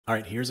All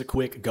right, here's a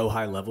quick Go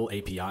High Level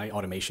API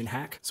automation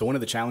hack. So one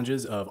of the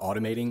challenges of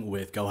automating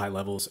with Go High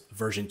Level's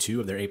version 2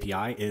 of their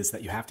API is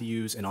that you have to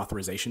use an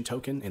authorization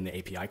token in the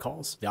API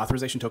calls. The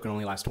authorization token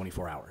only lasts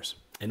 24 hours.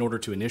 In order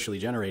to initially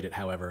generate it,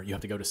 however, you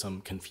have to go to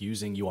some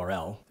confusing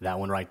URL, that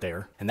one right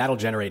there, and that'll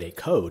generate a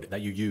code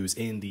that you use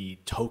in the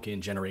token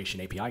generation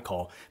API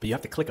call, but you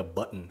have to click a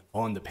button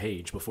on the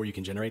page before you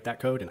can generate that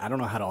code, and I don't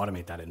know how to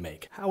automate that in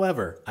Make.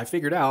 However, I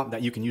figured out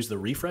that you can use the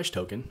refresh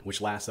token,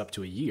 which lasts up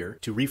to a year,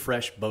 to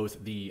refresh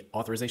both the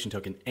authorization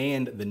token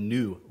and the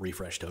new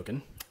refresh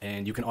token,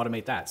 and you can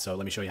automate that. So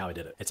let me show you how I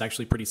did it. It's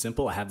actually pretty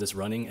simple. I have this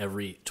running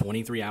every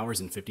 23 hours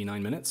and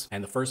 59 minutes,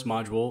 and the first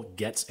module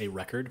gets a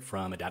record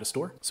from a data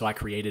store. So I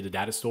created a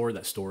data store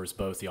that stores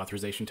both the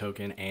authorization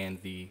token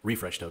and the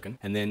refresh token.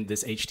 And then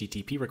this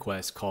HTTP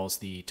request calls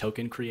the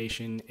token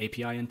creation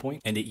API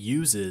endpoint, and it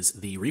uses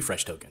the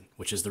refresh token,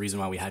 which is the reason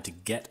why we had to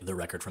get the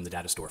record from the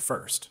data store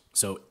first.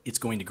 So it's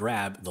going to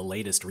grab the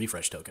latest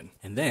refresh token.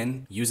 And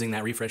then using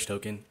that refresh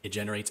token, it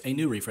generates a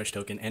new refresh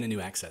token and a new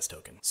access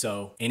token.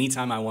 So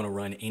anytime I want to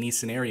run any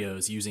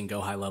scenarios using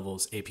Go High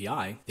Level's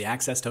API, the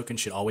access token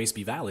should always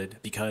be valid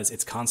because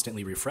it's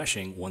constantly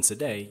refreshing once a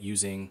day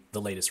using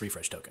the latest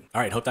refresh token.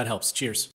 All right, hope that helps. Cheers.